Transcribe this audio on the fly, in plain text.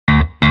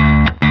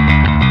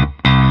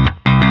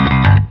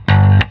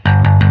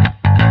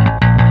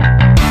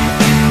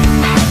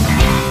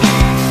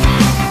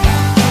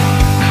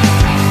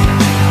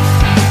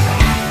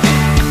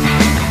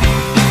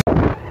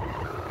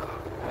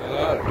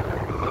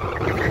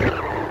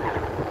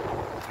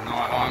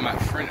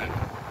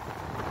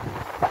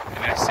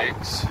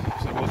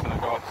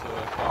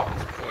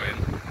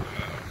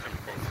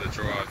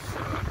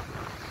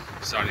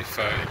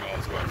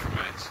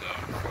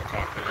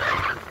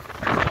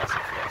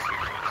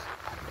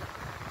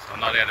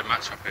had a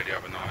match up here the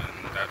other night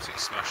and they absolutely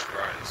smashed the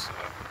rays. So,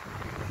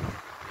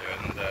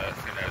 yeah, and I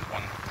think there's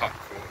one pup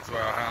caught as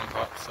well, a hound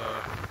pup. So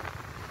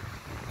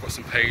got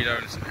some pedo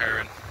and some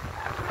herring.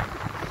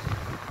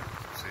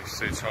 So as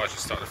soon as I just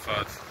start the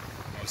flood.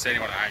 Obviously,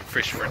 anyone that ain't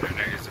fish frinton,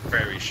 it is a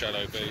very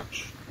shallow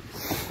beach.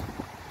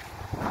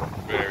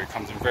 It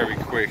comes in very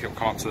quick. It'll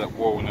come up to that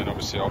wall, and then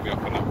obviously I'll be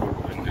up on that wall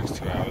within the next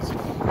 2 hours.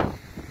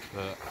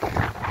 But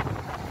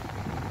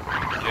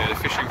yeah, the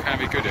fishing can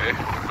be good here.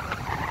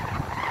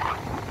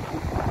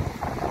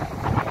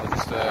 I'll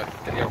just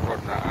get the other rod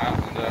and that out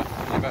and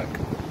be back.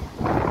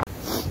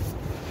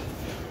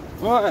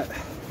 Right,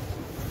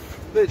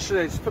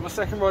 literally just put my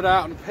second rod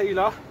out on the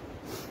peeler.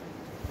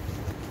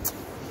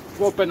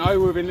 Rod bent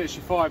over within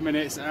literally 5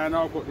 minutes, and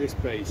I've got this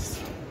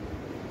beast.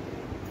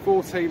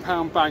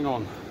 £14 bang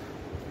on.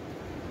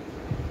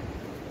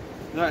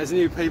 That is a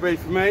new PB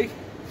for me.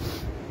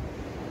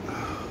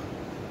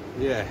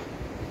 Yeah,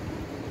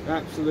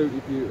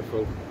 absolutely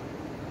beautiful.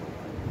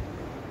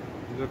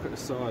 Look at the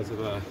size of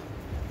her.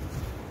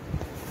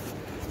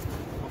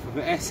 Off of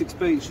the Essex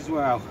beach as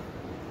well.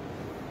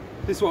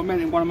 This is what I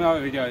meant in one of my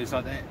other videos,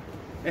 like the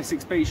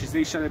Essex beaches,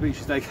 these shallow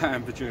beaches they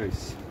can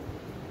produce.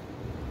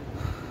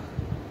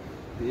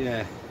 But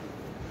yeah,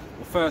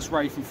 my first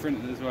ray from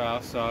Frinton as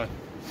well, so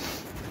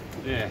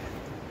yeah,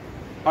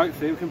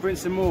 hopefully we can bring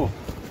some more.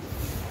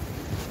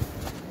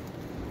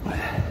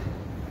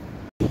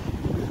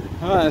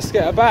 Alright, let's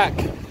get her back.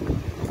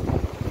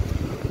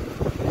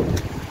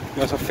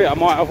 Yes, I think I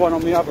might have one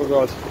on the other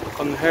rod,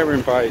 on the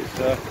herring bait.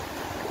 So.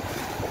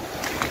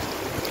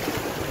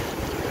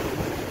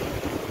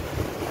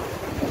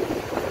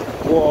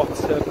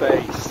 What a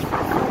beast.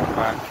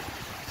 Back.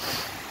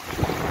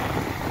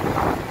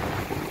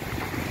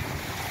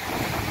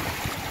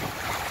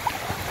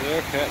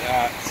 Look at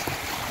that.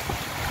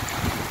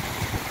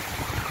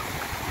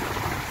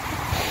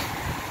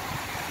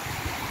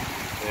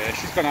 Yeah,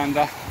 she's gone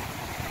under.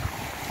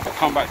 I'll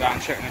come back down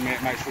and check in a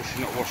minute, make sure she's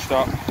not washed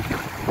up.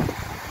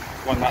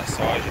 One that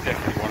size, you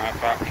definitely want to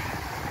have back.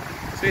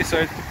 See you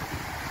soon.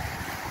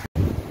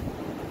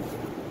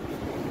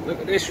 Look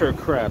at this for a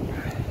crab.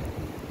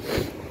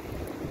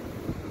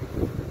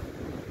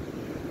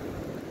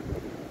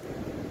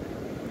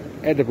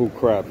 Edible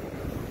crab.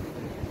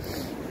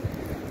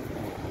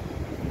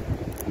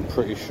 I'm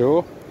pretty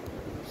sure.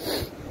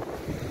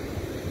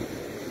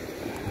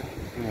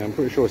 Yeah, I'm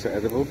pretty sure it's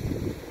edible.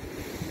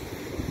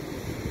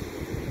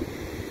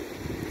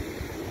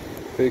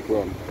 Big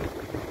one.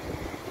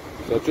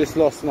 So I've just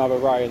lost another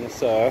ray in the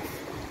surf.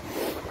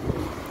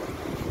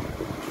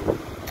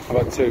 I've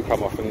had 2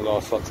 come off in the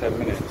last like 10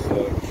 minutes.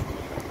 So.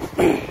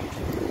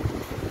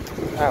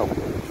 Ow.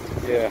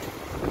 Yeah.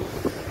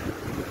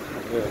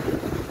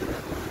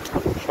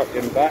 Chuck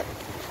him back.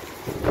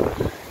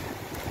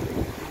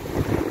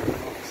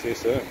 See you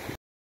soon.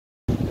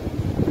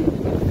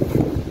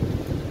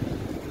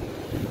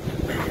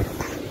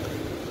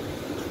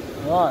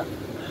 Right.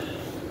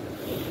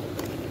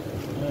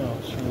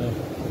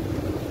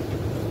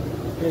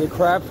 Get a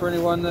crab for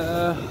anyone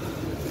that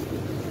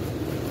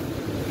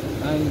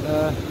ain't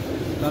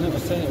done it or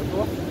seen it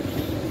before.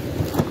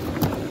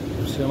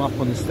 So I'm up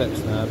on the steps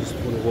now, just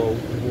for the wall.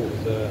 The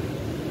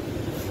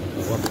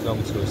water's won't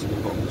belong to us at the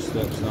bottom of the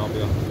steps, and I'll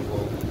be up on the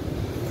wall.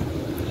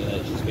 Yeah,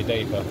 it should be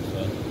deeper.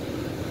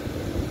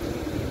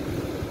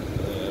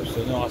 So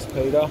nice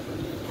peter.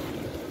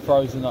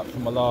 Frozen up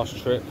from my last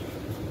trip.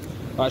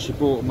 I actually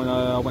bought them when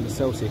I went to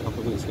Chelsea a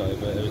couple of weeks ago,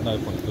 but there was no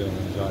point doing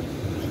them, like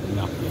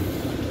nothing.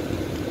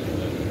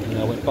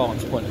 I went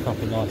Barnes Point a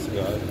couple of nights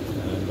ago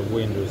and the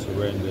wind was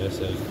horrendous.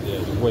 So, yeah,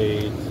 the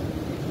weeds.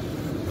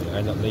 I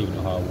ended up leaving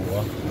the high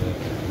water.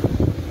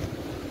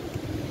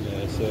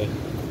 Yeah, so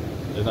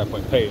there's no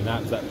point peeling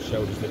that because that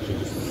shell just literally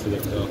just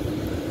slipped off.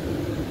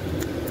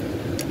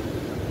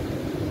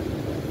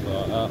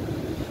 Like that.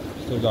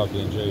 Still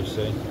lovely and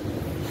juicy.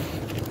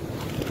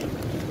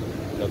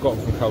 So I got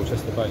them from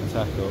Colchester Bait and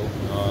Tackle.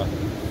 And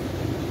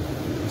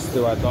I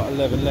still had like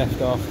 11 left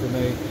after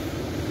me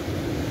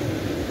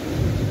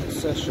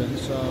session,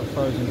 so I've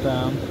frozen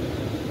down,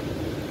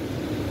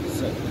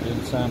 set them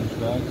in sandwich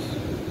bags,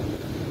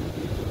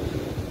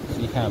 so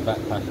you can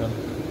backpack them.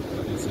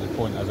 I think to the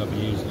point as I'll be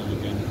using them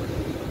again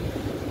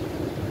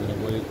in a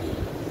week.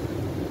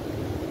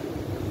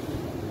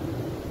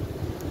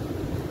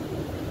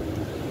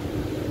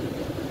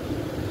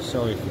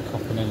 Sorry for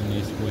coughing in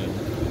this wind,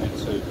 not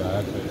too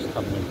bad, but it's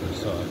coming in from the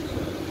side,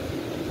 so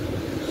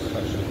it's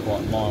actually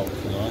quite mild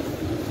tonight.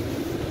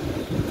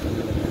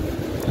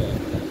 Yeah,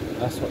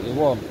 that's what you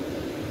want.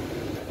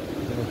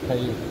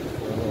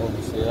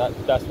 Obviously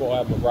that's what I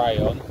had my ray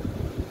on.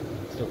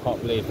 Still can't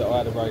believe that I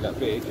had a ray that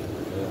big. I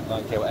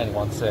don't care what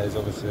anyone says,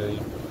 obviously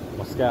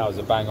my scales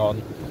are bang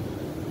on.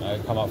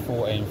 Come up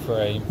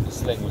 14.3, the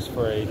sling was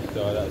free,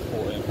 so that's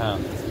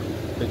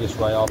 £14. Biggest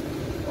ray I've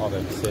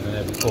ever seen and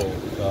ever caught.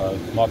 So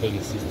my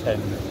biggest is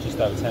just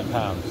over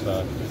 £10,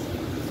 so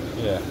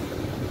yeah.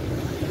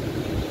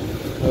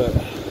 But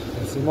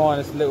it's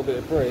minus a little bit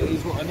of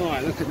breeze. What a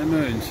night, look at the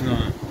moon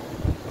tonight.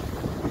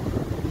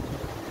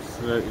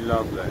 Absolutely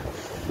lovely.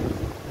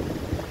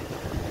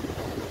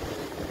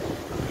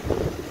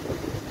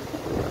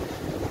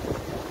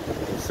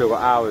 still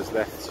got hours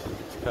left to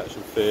catch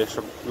some fish.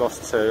 I've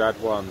lost 2,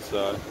 had 1,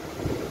 so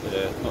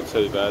yeah, not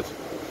too bad.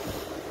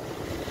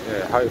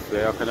 Yeah,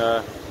 hopefully I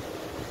can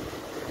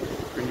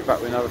bring you back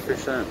with another fish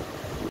soon.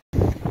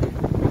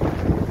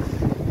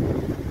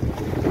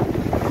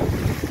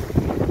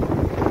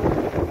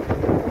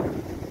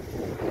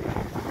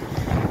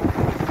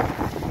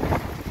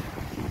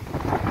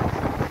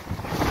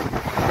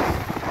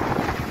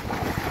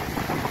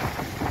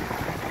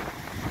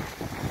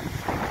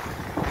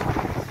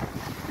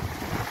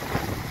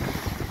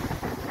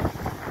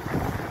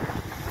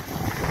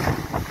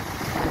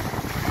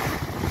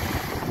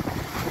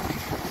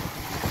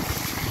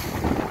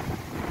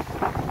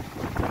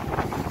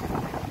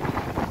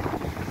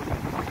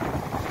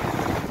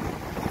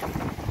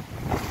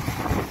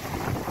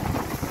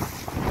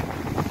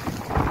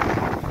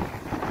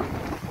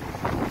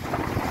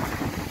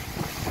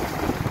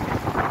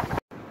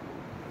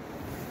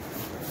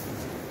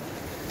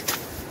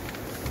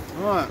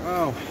 Right,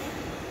 well,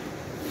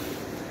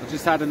 I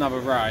just had another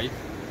ray,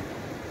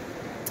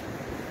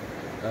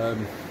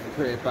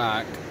 put it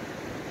back,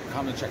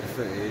 come and check the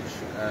footage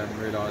and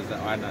realised that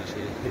I hadn't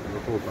actually hit the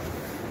record button,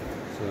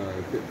 so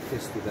a bit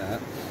pissed with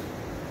that.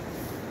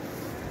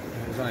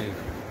 It was only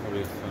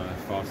probably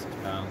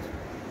 5-6 pounds.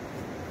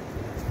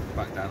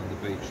 Back down on the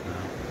beach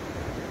now,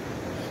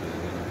 so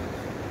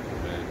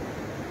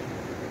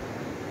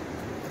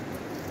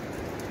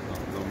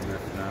not long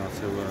left now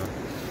till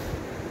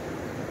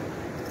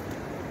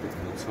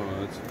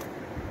tired.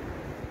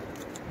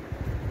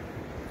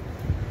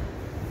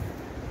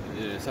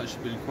 Yeah, it's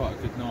actually been quite a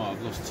good night.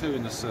 I've lost 2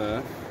 in the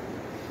surf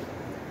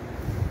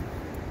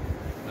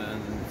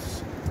and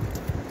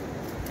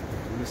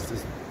missed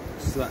this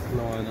slack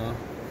liner,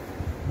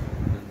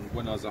 and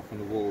when I was up on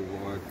the wall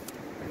I had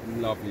a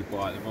lovely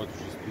bite. The rod was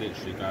just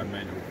literally going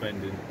mental,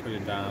 bending,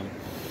 pulling down.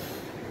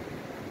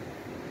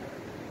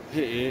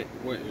 Hit it,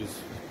 went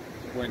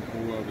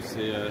all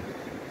obviously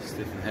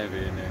stiff and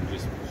heavy, and then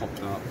just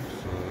popped up,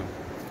 so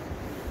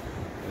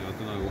yeah, I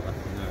don't know what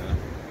happened there.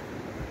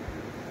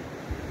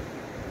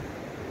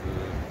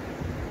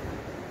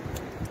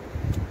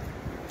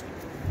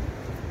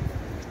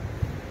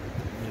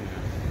 Yeah,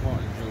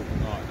 quite enjoyed the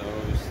night though,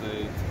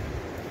 obviously.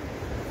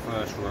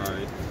 First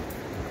raid,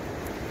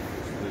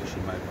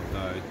 literally made my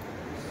day.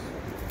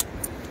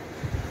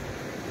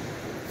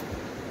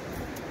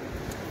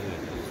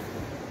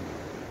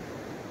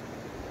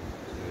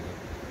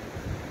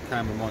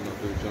 Camera might not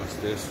do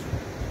justice,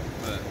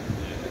 but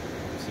yeah,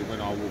 obviously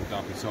when I walked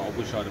up, I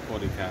wish I had a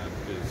body cam,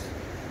 because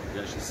you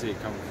actually see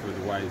it coming through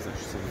the waves,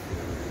 actually something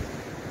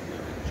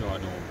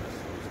ginormous.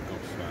 I was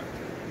gobsmacked.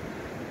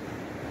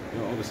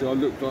 You know, obviously I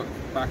looked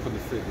back on the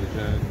footage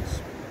and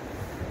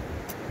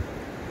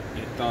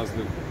it does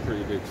look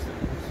pretty big still.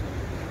 So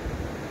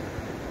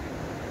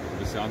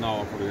obviously I know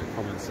I'll probably get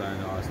comments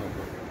saying, oh, it's not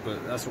good,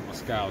 but that's what my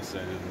scale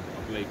said, and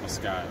I believe my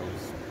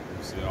scales.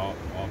 Obviously I'll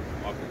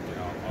pick it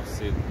up, I'll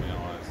see it with my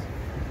eyes.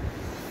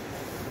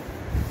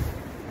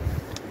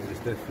 It's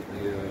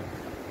definitely yeah,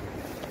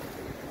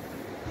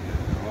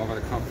 I've had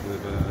a couple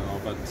of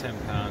I've had 10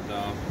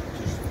 pounder,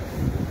 just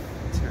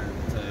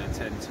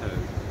 10-2.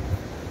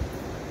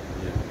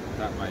 Yeah,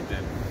 that made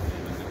them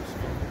even a little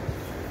small.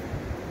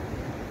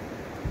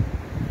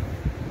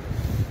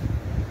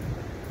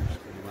 Just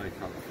gonna make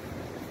up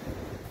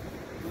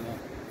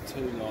 2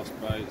 last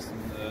baits,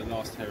 and the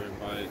last herring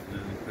bait, and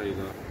then the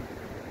peeler.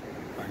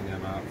 Bang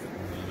them up for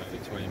maybe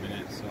 20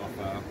 minutes, half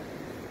hour,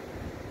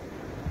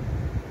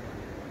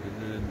 and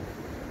then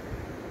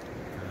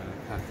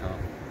pack up,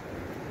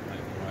 make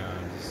my way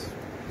home. It's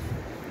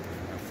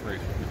 3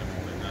 o'clock in the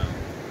morning now.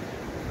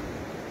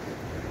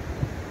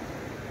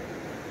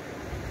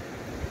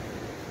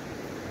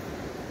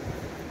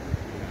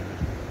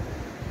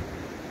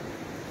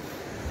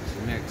 So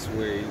next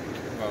week,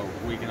 well,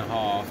 week and a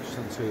half, just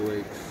on 2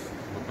 weeks,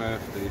 my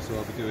birthday, so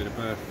I'll be doing a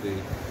birthday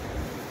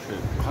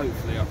trip,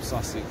 hopefully up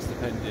Sussex,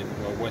 depending,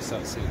 well, West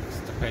Sussex,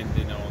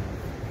 depending on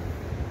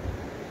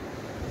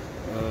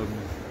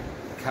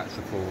catch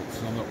reports.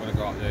 And I'm not going to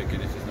go up there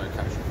again if there's no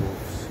catch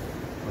reports.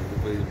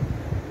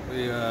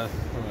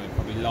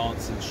 Probably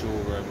Lancing,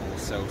 Shoreham or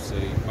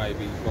Selsey,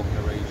 maybe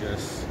Bognor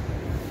Regis.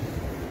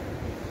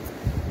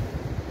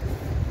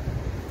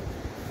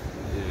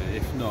 Yeah,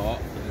 if not,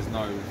 and there's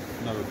no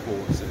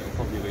reports, it'll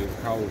probably be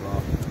the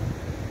Culver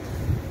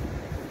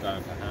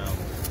going for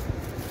hounds.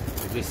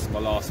 This is my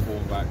last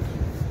form back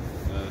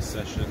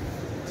session,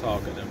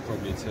 target them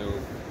probably till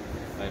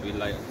maybe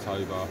late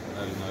October,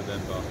 early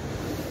November.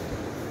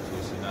 So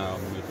obviously now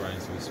I'm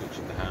mid-range, so we're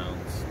switching to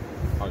hounds,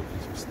 hopefully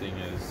some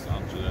stingers,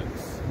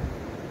 undulates,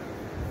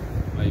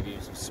 maybe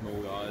even some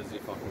small eyes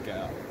if I can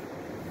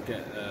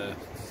get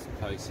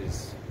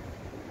places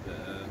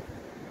that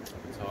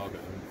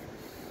target them.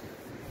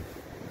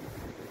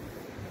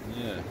 And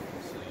yeah.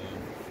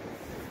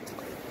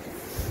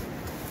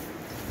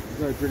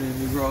 Go bringing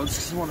new rods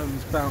because one of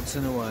them's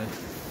bouncing away.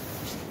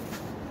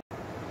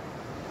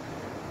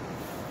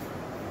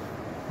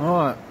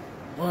 Alright,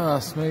 well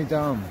that's me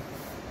done.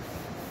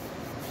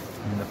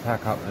 I'm going to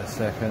pack up in a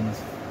second.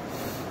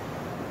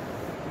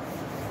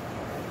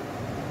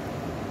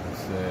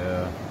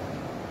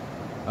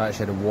 I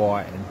actually had a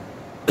whiting,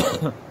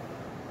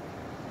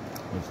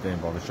 which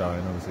didn't bother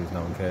showing, obviously,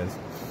 no one cares.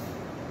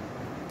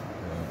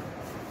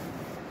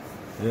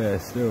 Yeah,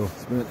 still,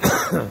 it's been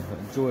an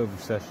enjoyable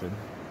session.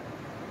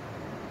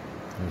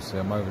 Obviously,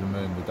 I'm over the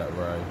moon with that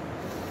ray.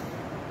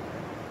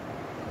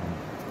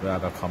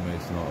 Glad I come here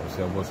tonight.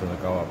 Obviously, I was going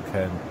to go up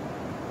Kent.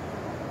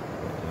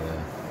 But,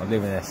 yeah, I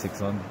live in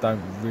Essex and I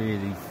don't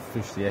really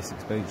fish the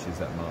Essex beaches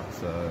that much,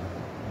 so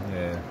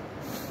yeah,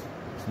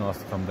 it's nice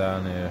to come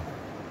down here,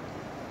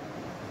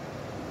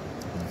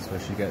 and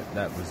especially get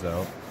that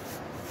result.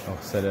 Like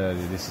I said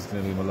earlier, this is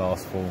going to be my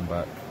last form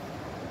back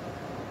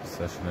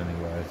session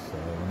anyway, so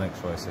the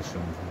next race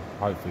session will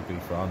hopefully be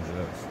for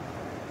 100s.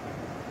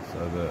 So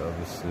that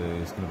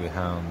obviously it's going to be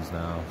hounds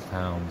now,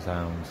 hounds.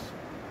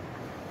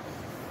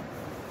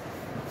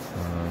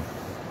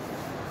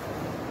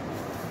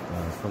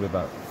 It's probably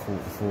about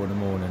 4:45 in the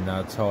morning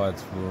now.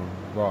 Tides were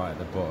right at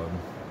the bottom.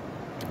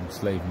 I'm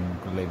just leave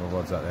my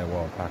rods out there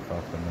while I pack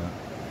up and that.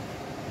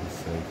 We'll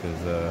see,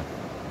 because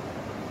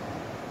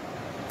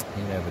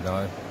you never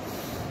know.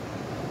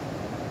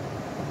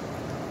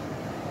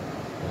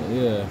 But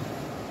yeah.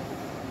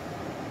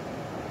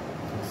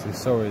 So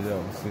sorry that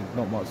obviously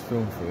not much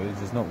film footage.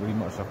 There's not really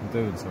much I can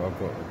do until I've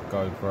got a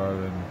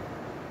GoPro and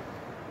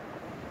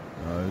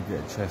get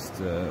a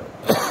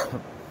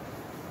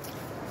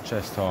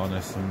chest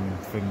harness and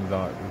things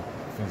like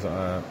that.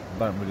 I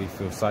don't really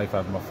feel safe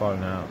having my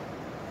phone out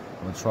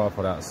on the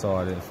tripod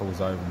outside. It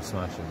falls over and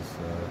smashes.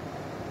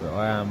 But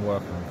I am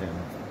working on getting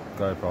a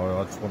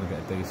GoPro. I just want to get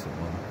a decent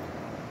one.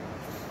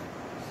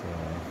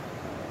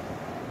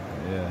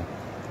 So yeah.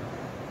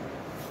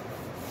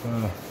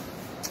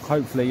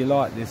 Hopefully you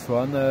liked this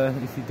one.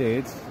 If you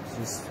did,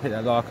 just hit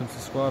that like and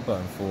subscribe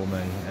button for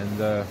me. And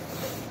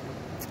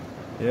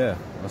yeah,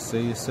 I'll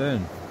see you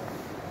soon.